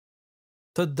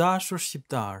Të dashur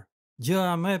shqiptar,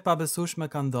 gjëja më e pabesueshme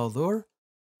ka ndodhur,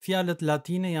 fjalët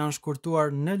latine janë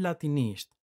shkurtuar në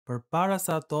latinisht përpara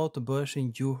se ato të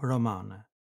bëheshin gjuhë romane.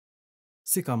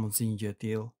 Si ka mundësi një gjë e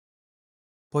tillë?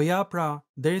 Po ja pra,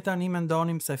 deri tani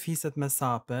mendonim se fiset me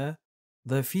sape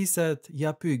dhe fiset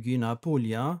Japygi në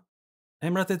Apulja,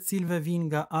 emrat e cilëve vinë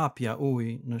nga apja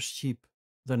uji në shqip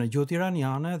dhe në gjuhët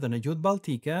iraniane dhe në gjuhët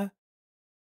balltike,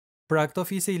 pra këto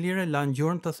fise ilire lanë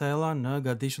gjurmë të thella në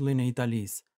gadishullin e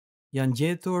Italisë. Janë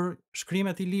gjetur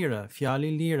shkrimet ilire, fjalë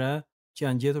ilire që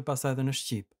janë gjetur pastaj edhe në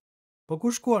shqip. Po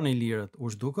ku shkuan ilirët?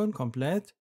 U zhdukën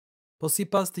komplet? Po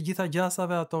sipas të gjitha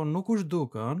gjasave ato nuk u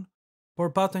zhdukën,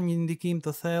 por patën një ndikim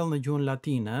të thellë në gjuhën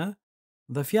latine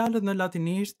dhe fjalët në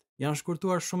latinisht janë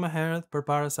shkurtuar shumë herët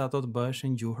përpara se ato të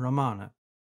bëheshin gjuhë romane.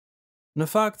 Në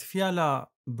fakt, fjala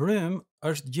brymë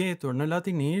është gjetur në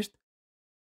latinisht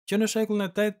që në shekullin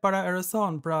e 8 para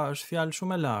erëson, pra është fjalë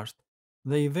shumë e lashtë,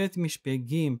 dhe i vetmi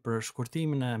shpjegim për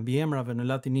shkurtimin e mbiemrave në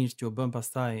latinisht që u bën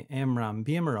pastaj emra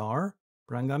mbiemëror,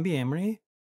 pra nga mbiemri,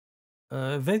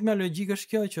 vetmja logjikë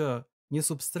është kjo që një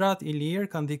substrat ilir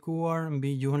ka ndikuar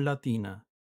mbi gjuhën latine.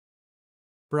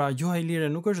 Pra gjuha ilire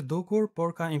nuk është dukur,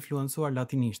 por ka influencuar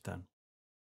latinishten.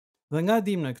 Dhe nga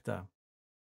dim në këtë?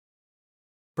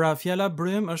 Pra fjala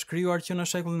brymë është krijuar që në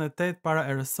shekullin e 8 para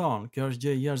erëson, kjo është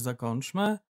gjë e jashtëzakonshme,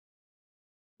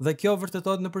 dhe kjo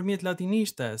vërtetohet nëpërmjet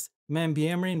Latinishtes me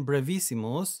mbiemrin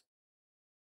brevissimus.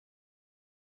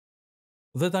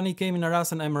 Dhe tani kemi në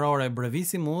rasën emërore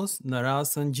brevissimus, në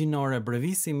rasën gjinore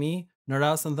brevissimi, në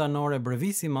rasën dhanore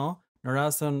brevissima, në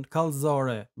rasën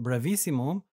kallëzore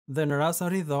brevissimum dhe në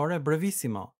rasën rridhore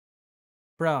brevissima.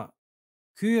 Pra,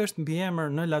 ky është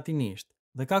mbiemër në latinisht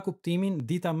dhe ka kuptimin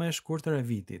dita më e shkurtër e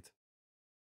vitit.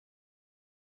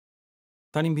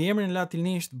 Tani mbiemri në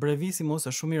latinisht brevissimus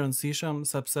është shumë i rëndësishëm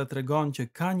sepse tregon që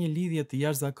ka një lidhje të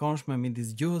jashtëzakonshme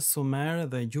midis gjuhës sumere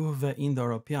dhe gjuhëve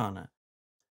indo-europiane.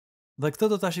 Dhe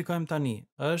këtë do ta shikojmë tani,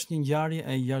 është një ngjarje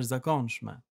e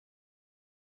jashtëzakonshme.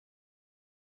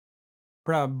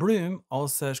 Pra brymë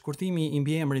ose shkurtimi i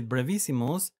mbiemrit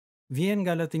brevissimus vjen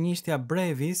nga latinishtja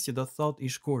brevis, që do të thotë i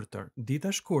shkurtër, ditë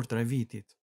e shkurtër e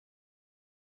vitit.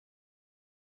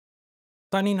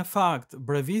 Tani në fakt,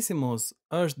 brevissimus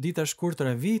është ditë e shkurtër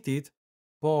e vitit,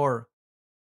 por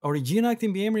origjina e këtij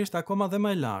mbiemri është akoma dhe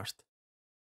më e lashtë.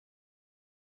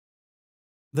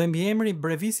 Dhe mbiemri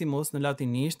brevissimus në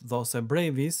latinisht ose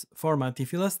brevis, forma e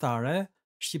tij fillestare,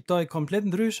 shqiptoi komplet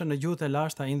ndryshe në gjuhët e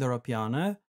lashta indo-europiane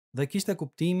dhe kishte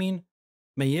kuptimin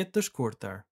me jetë të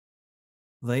shkurtër.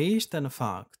 Dhe ishte në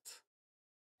fakt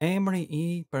emri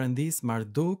i perëndis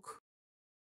Marduk,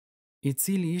 i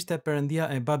cili ishte perëndia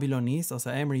e Babilonisë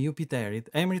ose emri i Jupiterit,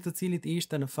 emri i të cilit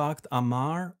ishte në fakt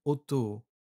Amar Utu,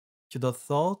 që do të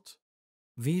thotë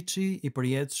viçi i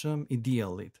përjetshëm i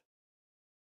diellit.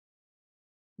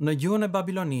 Në gjuhën e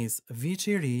Babilonisë,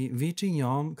 viçi i ri, viçi i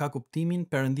njom ka kuptimin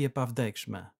perëndi e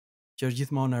pavdekshme, që është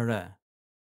gjithmonë e re,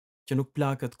 që nuk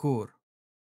plaket kurrë.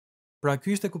 Pra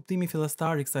ky ishte kuptimi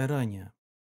fillestar i kësaj rënje.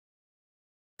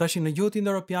 Tash në gjuhët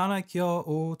indo-europiane kjo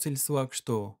u cilësua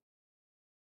kështu: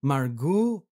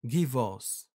 Margu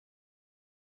Givos.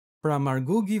 Pra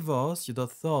Margu Givos, që do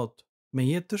të thotë me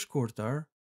jetë të shkurtër,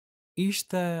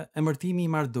 ishte emërtimi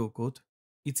i Mardukut,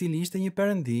 i cili ishte një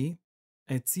perëndi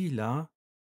e cila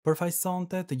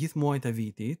përfaqësonte të gjithë muajt e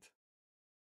vitit,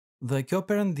 dhe kjo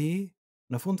perëndi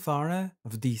në fund fare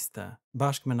vdiste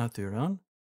bashkë me natyrën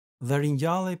dhe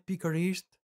ringjallej pikërisht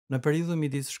në periudhën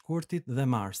midis shkurtit dhe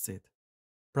marsit.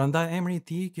 Prandaj emri i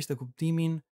tij kishte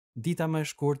kuptimin dita më e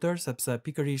shkurtër, sepse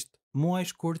pikërisht muaji i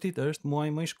shkurtit është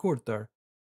muaji më i shkurtër.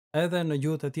 Edhe në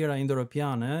gjuhët e tjera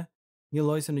indo-europiane,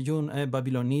 njëlloj se në gjuhën e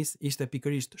Babilonisë ishte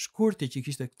pikërisht shkurti që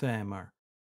kishte këtë emër.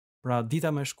 Pra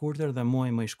dita më e shkurtër dhe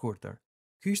muaji më i shkurtër.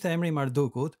 Ky ishte emri i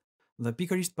Mardukut dhe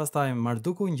pikërisht pastaj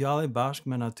Marduku ngjallej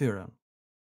bashkë me natyrën.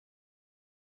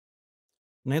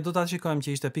 Ne do ta shikojmë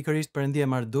që ishte pikërisht perëndia e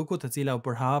Mardukut, e cila u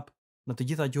përhap në të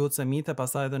gjitha gjuhët semite,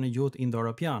 pastaj edhe në gjuhët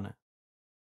indo-europiane.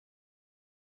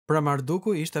 Pra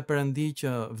Marduku ishte perëndi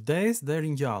që vdes dhe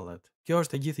ringjallet. Kjo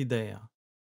është e gjithë ideja.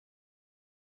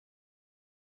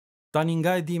 Tani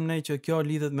nga e dim ne që kjo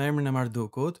lidhet me emrin e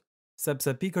Mardukut,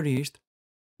 sepse pikërisht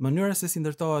mënyra se si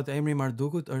ndërtohet emri i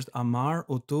Mardukut është Amar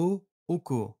Utu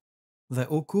Uku. Dhe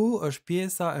Uku është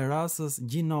pjesa e rasës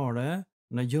gjinore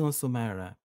në gjuhën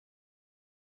sumere.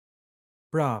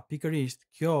 Pra, pikërisht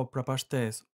kjo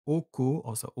prapashtesë Uku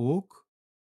ose Uk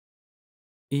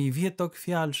i vjet tok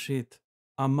fjalshit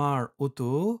Amar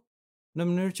Utu në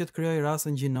mënyrë që të krijojë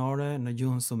rasën gjinore në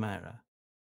gjuhën sumere.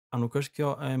 A nuk është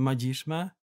kjo e magjishme?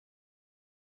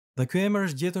 Dhe ky emër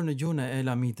është gjetur në gjuhën e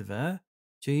elamitëve,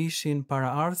 që ishin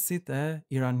paraardhësit e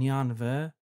iranianëve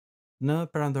në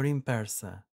perandorim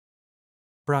perse.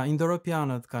 Pra,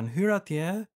 indo-europianët kanë hyrë atje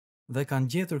dhe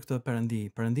kanë gjetur këtë perëndi,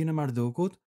 perëndinë e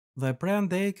Mardukut, dhe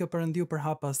prandaj kjo perëndi u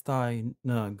përhap pastaj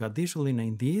në Gadishullin e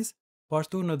Indis, po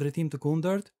ashtu në drejtim të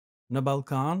kundërt, në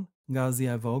Ballkan, nga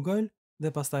Azia e Vogël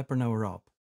dhe pastaj për në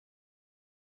Europë.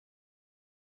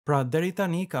 Pra, deri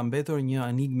tani ka mbetur një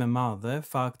enigme madhe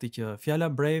fakti që fjala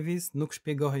brevis nuk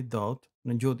shpjegohej dot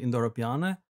në gjuhët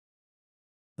indo-europiane,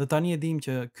 dhe tani e dim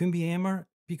që ky mbiemër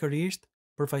pikërisht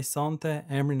përfaqësonte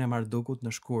emrin e Mardukut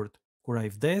në shkurt, kur ai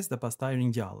vdes dhe pastaj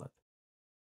ringjallet.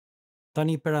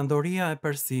 Tani perandoria e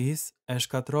Persisë e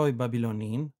shkatroi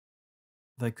Babilonin,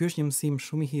 dhe ky është një mësim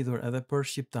shumë i hidhur edhe për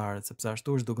shqiptarët, sepse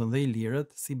ashtu është duken dhe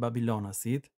ilirët si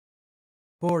babilonasit,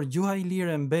 por gjuha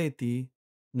ilire mbeti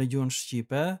në gjuhën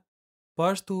shqipe, po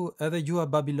ashtu edhe gjuha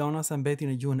babilonase mbeti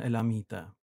në gjuhën elamite.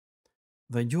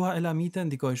 Dhe gjuha elamite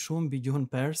ndikoi shumë mbi gjuhën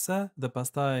perse dhe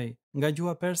pastaj nga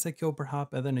gjuha perse kjo u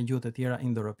përhap edhe në gjuhët e tjera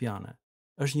indo-europiane.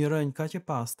 Është një rrënjë kaq e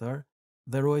pastër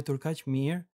dhe ruajtur kaq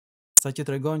mirë, saqë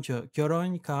tregon që kjo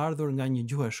rrënjë ka ardhur nga një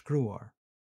gjuhë e shkruar.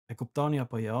 E kuptoni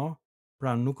apo jo?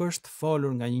 Pra nuk është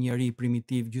folur nga një njeri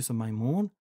primitiv gjysmë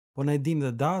majmun, po ne dim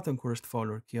dhe datën kur është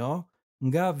folur kjo,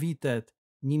 nga vitet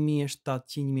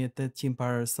 1700-1800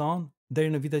 para erëson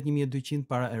deri në vitet 1200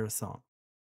 para erëson.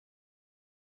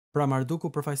 Pra Marduku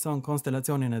përfaqëson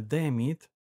konstelacionin e Demit,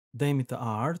 Demit të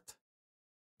artë,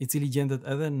 i cili gjendet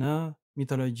edhe në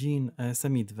mitologjinë e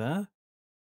semitëve,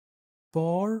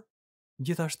 por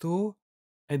gjithashtu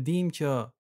e dim që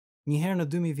një herë në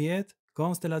 2000 vjet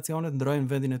konstelacionet ndrojnë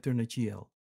vendin e tyre në qiell.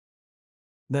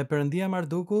 Dhe perëndia e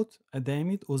Mardukut, e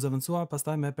Demit, u zëvendësua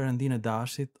pastaj me perëndinë e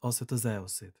Dashit ose të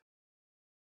Zeusit.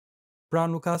 Pra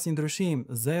nuk ka asnjë ndryshim,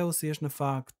 Zeusi është në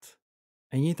fakt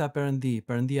e njëjta perëndi,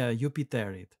 perëndia e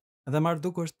Jupiterit, dhe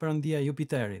Marduku është perëndia e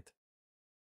Jupiterit.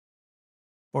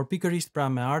 Por pikërisht pra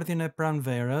me ardhjen e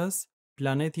pranverës,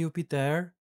 planeti Jupiter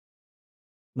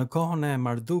në kohën e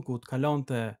Mardukut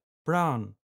kalonte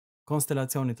pranë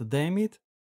konstelacionit të Demit,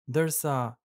 ndërsa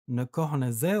në kohën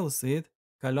e Zeusit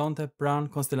kalonte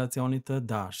pranë konstelacionit të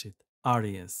Dashit,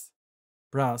 Aries.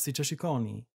 Pra, siç e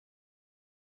shikoni,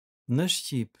 në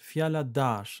shqip fjala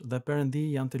dash dhe perëndi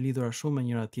janë të lidhura shumë me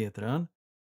njëra tjetrën,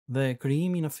 dhe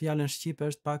krijimi në fjalën shqipe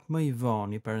është pak më i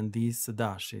vonë i perëndisë së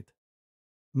Dashit.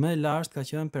 Më lashtë ka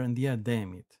qenë perëndia e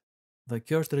Demit, dhe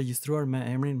kjo është regjistruar me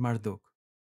emrin Marduk.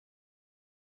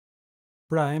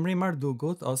 Pra emri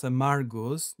Mardukut ose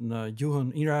Margus në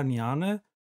gjuhën iraniane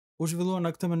u zhvillua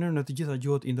në këtë mënyrë në të gjitha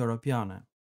gjuhët indo-europiane.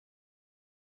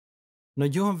 Në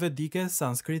gjuhën vedike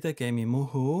sanskrite kemi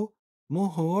muhu,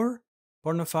 muhur,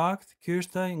 por në fakt ky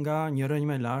është nga një rrënjë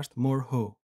më lashtë murhu.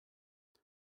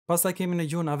 Pastaj kemi në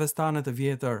gjuhën avestane të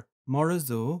vjetër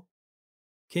morëzu,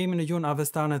 kemi në gjuhën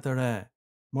avestane të re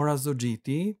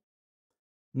morazuxhiti,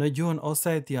 në gjuhën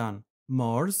osetian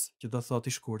morz, që do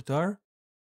thotë i shkurtër,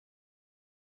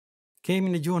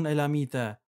 kemi në gjuhën elamite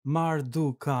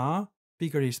marduka,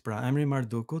 pikërisht pra emri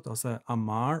Mardukut ose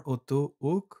Amar utu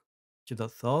uk, që do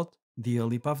thotë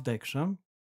dielli i pavdekshëm.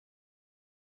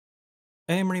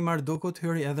 Emri Mardukut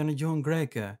hyri edhe në gjuhën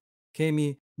greke.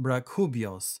 Kemi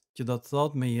brakhubios, që do të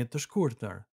thotë me jetë të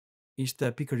shkurtër.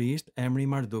 Ishte pikërisht emri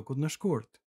Mardukut në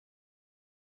shkurt.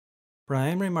 Pra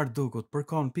emri Mardukut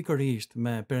përkon pikërisht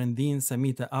me perëndinë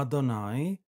semite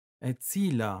Adonai, e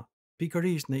cila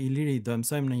pikërisht në Iliri do e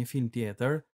mësojmë në një film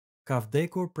tjetër, ka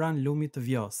vdekur pranë lumit të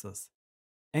Vjosës.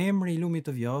 Emri i lumit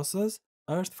të Vjosës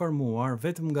është formuar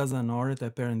vetëm nga zanaret e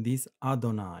perëndisë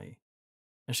Adonai.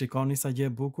 E shikoni sa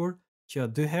gjë e bukur që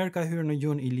dy herë ka hyrë në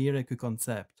gjuhën ilire ky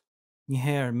koncept. Një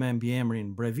herë me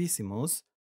mbiemrin brevissimus,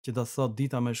 që do thotë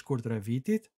dita më e shkurtër e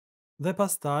vitit, dhe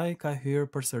pastaj ka hyrë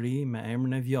përsëri me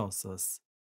emrin e Vjosës,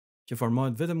 që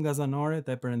formohet vetëm nga zanaret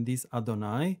e perëndisë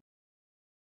Adonai,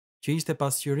 që ishte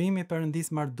pasqyrimi i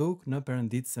perëndisë Marduk në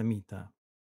perënditë semite.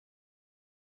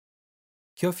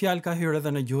 Kjo fjalë ka hyrë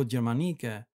edhe në gjuhët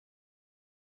gjermanike,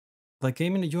 dhe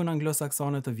kemi në gjuhën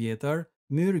anglosaksone të vjetër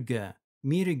myrge,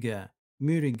 mirige,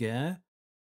 myrige,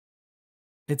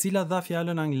 e cila dha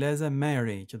fjalën angleze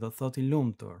Mary, që do thotë i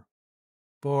lumtur.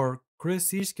 Por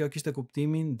kryesisht kjo kishte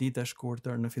kuptimin ditë e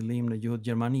shkurtër në fillim në gjuhët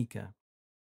gjermanike.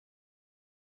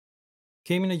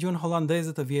 Kemi në gjuhën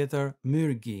holandeze të vjetër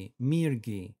myrgi,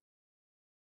 mirgi.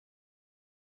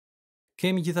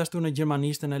 Kemi gjithashtu në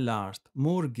gjermanishtën e lashtë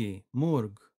murgi,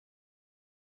 murg.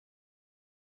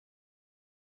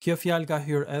 Kjo fjalë ka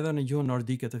hyrë edhe në gjuhën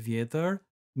nordike të vjetër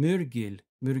myrgil,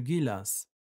 myrgilas.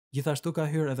 Gjithashtu ka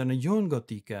hyrë edhe në gjuhën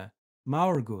gotike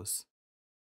maurgus.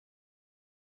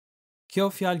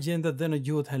 Kjo fjalë gjendet dhe në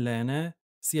gjuhët helene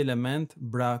si element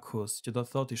brakus, që do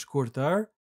thotë i shkurtër,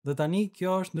 dhe tani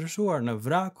kjo është ndryshuar në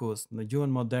vrakus në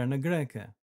gjuhën moderne greke.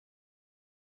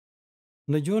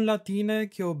 Në gjuhën latine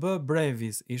kjo bë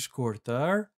brevis I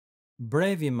shkurtër,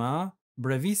 brevima,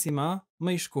 brevissima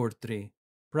më I shkurtri.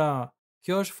 Pra,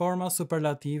 kjo është forma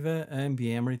superlative e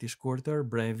mbiemrit I shkurtër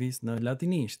brevis në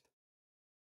latinisht.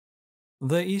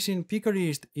 Dhe ishin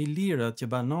pikërisht ilirët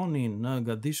që banonin në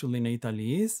gadishullin e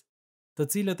Italisë, të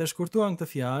cilët e shkurtuan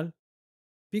këtë fjalë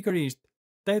pikërisht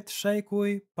 8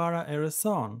 shekuj para erës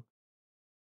sonë.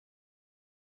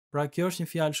 Pra kjo është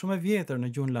një fjalë shumë e vjetër në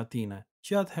gjuhën latine,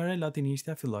 që atëherë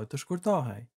latinishtja filloi të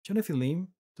shkurtohej, që në fillim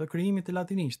të krijimit të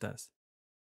Latinishtes.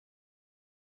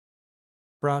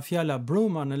 Pra fjala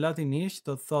bruma në latinisht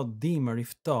të thot dimër I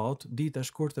ftohtë, ditë e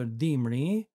shkurtër dimri,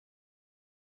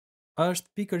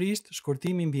 është pikërisht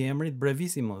shkurtimi I mbiemrit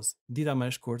brevissimus, dita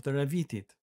më e shkurtër e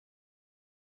vitit.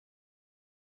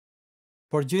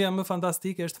 Por gjëja më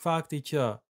fantastike është fakti që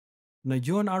në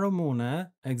gjuhën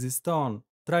aromune ekziston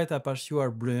trajta e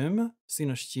pashquar brymë, si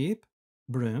në shqip,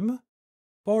 brymë,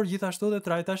 por gjithashtu dhe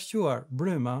trajta e shquar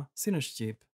bryma, si në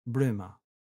shqip, bryma.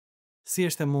 Si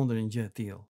është e mundur një gjë e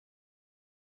tillë?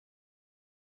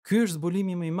 Ky është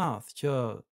zbulimi më I madh që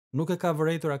nuk e ka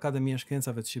vërejtur Akademia e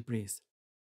Shkencave të Shqipërisë.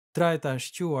 Trajta e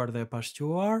shquar dhe e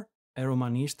pashquar e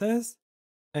romanishtes,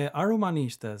 e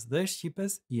aromanishtes dhe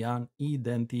shqipes janë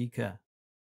identike.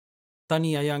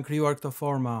 Tani a janë krijuar këto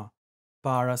forma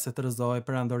para se të rrëzohej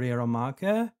perandoria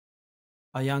romake?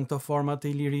 A janë këto forma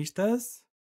të ilirishtes?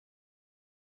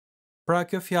 Pra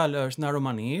kjo fjalë është në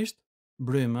romanisht,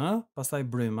 brymë, pastaj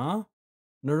bryma,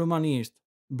 në romanisht,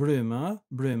 brymë,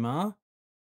 bryma,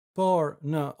 por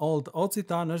në Old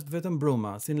Occitan është vetëm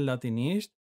bruma, si në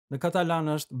latinisht, në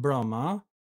katalan është broma,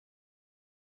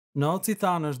 në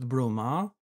Occitan është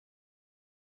bruma,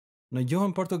 në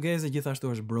gjuhën portugeze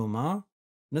gjithashtu është bruma,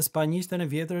 në spanjishtën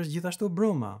e vjetër është gjithashtu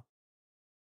bruma.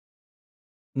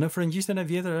 Në frëngjishtën e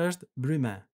vjetër është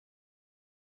bryme.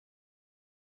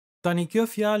 Tani kjo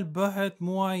fjalë bëhet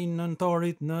muaji I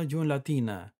nëntorit në gjuhën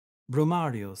latine,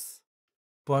 brumarius.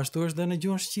 Po ashtu është dhe në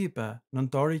gjuhën shqipe,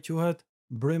 nëntori quhet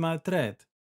bryma e tretë.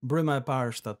 Bryma e parë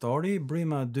është shtatori,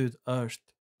 bryma e dytë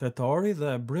është tetori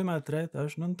dhe bryma e tretë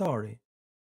është nëntori.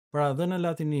 Pra dhe në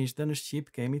latinisht dhe në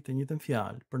shqip kemi të njëjtën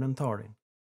fjalë për nëntorin.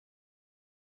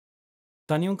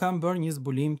 Tani un kam bërë një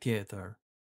zbulim tjetër.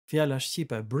 Fjala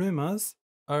shqipe brymës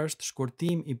është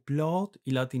shkurtim I plot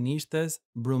I latinishtes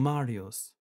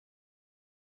brumarius.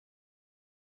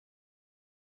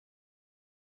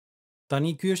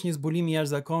 Tani ky është një zbulim I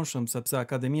jashtëzakonshëm sepse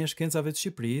Akademia e Shkencave të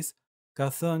Shqipërisë ka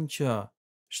thënë që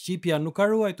shqipja nuk ka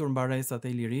ruajtur mbaresat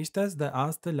e ilirishtes dhe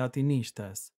as të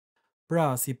latinishtes.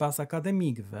 Pra, sipas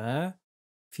akademikëve,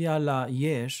 fjala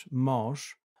jesh,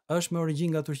 mosh, është me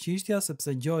origjinë nga turqishtja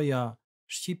sepse gjoja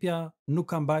shqipja nuk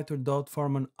ka mbajtur dot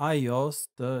formën aios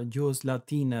të gjuhës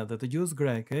latine dhe të gjuhës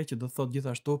greke, që do thot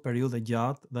gjithashtu periudhë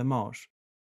gjatë dhe mosh.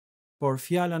 Por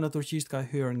fjala në turqisht ka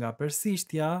hyrë nga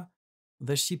persishtja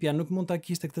dhe shqipja nuk mund ta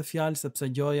kishte këtë fjalë sepse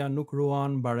gjoja nuk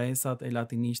ruan mbaresat e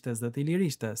latinishtes dhe të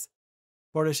ilirishtes.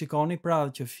 Por e shikoni pra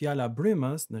që fjala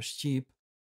brymës në shqip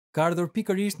ka ardhur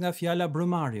pikërisht nga fjala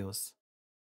brumarius.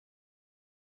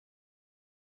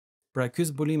 Pra ky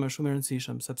zbulim është shumë I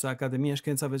rëndësishëm sepse Akademia e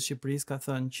Shkencave të Shqipërisë ka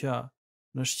thënë që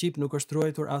në shqip nuk është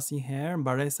ruajtur asnjëherë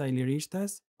mbaresa e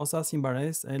ilirishtes ose asnjë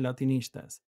mbaresë e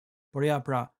latinishtes. Por ja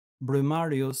pra,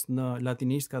 brumarius në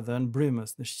latinisht ka dhënë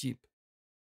brymës në shqip.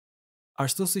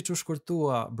 Ashtu siç u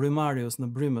shkurtua brumarius në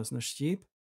brymës në shqip,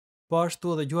 po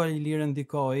ashtu edhe gjuha ilire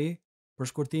ndikoi për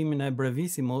shkurtimin e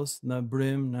brevissimus në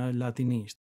brym në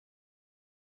latinisht.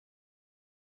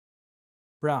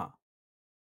 Pra,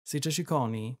 siç e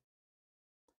shikoni,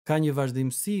 ka një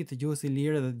vazhdimsi të gjuhës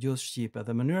ilire dhe të gjuhës shqipe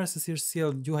dhe mënyra se si është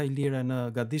sjell gjuha ilire në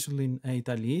gadishullin e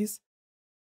Italisë,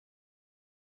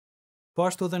 po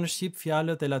ashtu edhe në shqip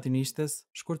fjalët e latinishtes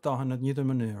shkurtohen në të njëjtën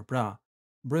mënyrë. Pra,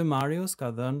 brymarius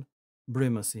ka dhënë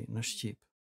brymësi në shqip.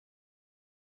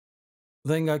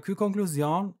 Dhe nga ky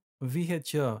konkluzion vihet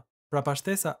që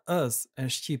prapashtesa ës e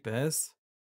shqipes,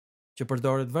 që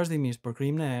përdoret vazhdimisht për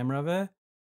krijimin e emrave,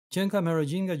 qenë ka me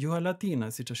origjinë nga gjuha latine,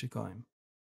 siç e shikojmë.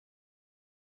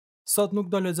 Sot nuk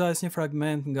do lexoj asnjë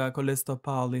fragment nga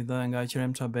Kolestopalli dhe nga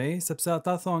Qerem Çabej, sepse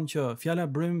ata thonë që fjala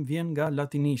brym vjen nga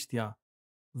latinishtja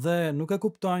dhe nuk e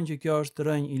kuptojnë që kjo është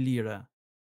rrënjë ilire.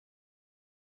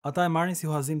 Ata e marrin si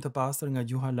huazim të pastër nga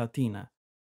gjuha latine.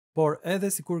 Por edhe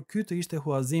sikur ky të ishte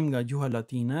huazim nga gjuha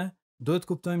latine, duhet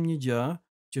kuptojmë një gjë,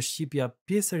 që shqipja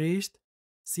pjesërisht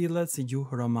sillet si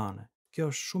gjuhë romane. Kjo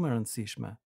është shumë e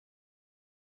rëndësishme.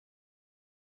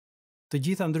 Të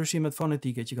gjitha ndryshimet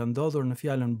fonetike që kanë ndodhur në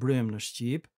fjalën brym në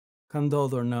shqip, kanë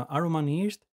ndodhur në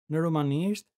aromanisht, në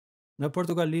romanisht, në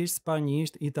portugalisht,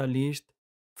 spanjisht, italisht,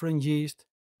 frëngjisht,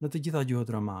 në të gjitha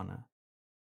gjuhët romane.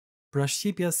 Pra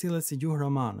shqipja sillet si gjuhë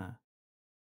romane.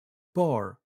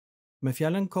 Por, me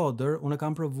fjalën kodër, unë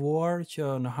kam provuar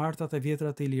që në hartat e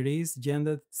vjetra të Ilirisë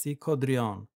gjendet si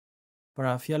kodrion.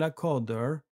 Pra fjala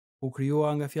kodër u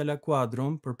krijua nga fjala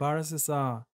quadrum përpara se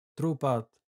sa trupat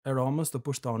e Romës të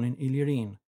pushtonin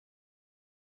Ilirinë.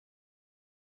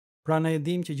 Pra ne e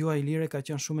dim që gjuha ilire ka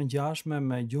qenë shumë e ngjashme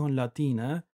me gjuhën latine,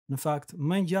 në fakt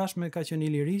më e ngjashme ka qenë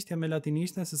ilirishtja me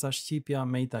latinishten se sa shqipja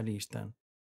me italishten.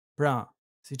 Pra,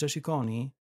 siç e shikoni,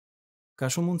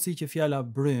 ka shumë mundësi që fjala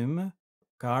brymë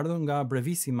ka ardhur nga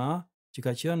brevissima që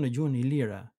ka qenë në gjuhën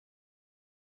ilire.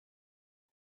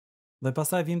 Dhe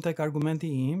pastaj vim tek argumenti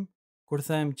im, kur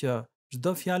them që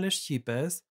çdo fjalë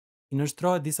shqipes i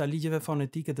nështrohet disa ligjeve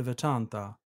fonetike të veçanta.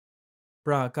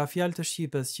 Pra, ka fjalë të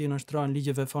shqipes që i nështrohen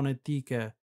ligjeve fonetike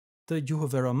të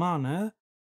gjuhëve romane,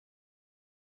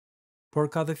 por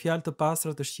ka dhe fjalë të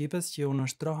pastra të shqipes që u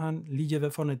nështrohen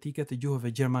ligjeve fonetike të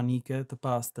gjuhëve gjermanike të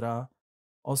pastra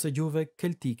ose gjuhëve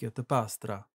keltike të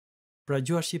pastra. Pra,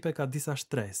 gjuha shqipe ka disa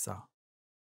shtresa.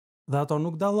 Dhe ato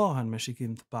nuk dallohen me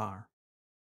shikim të parë.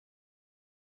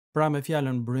 Pra, me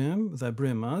fjalën brym dhe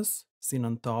brymës, si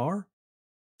nëntor,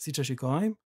 siç e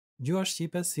shikojmë, gjuha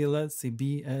shqipe sillet si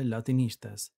bija e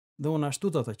Latinishtes, dhe unë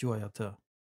ashtu do ta quaj atë.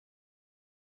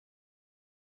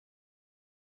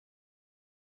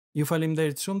 Ju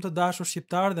faleminderit shumë të dashur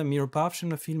shqiptar dhe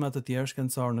mirupafshim në filma të tjerë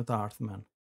shkencor në të ardhmen.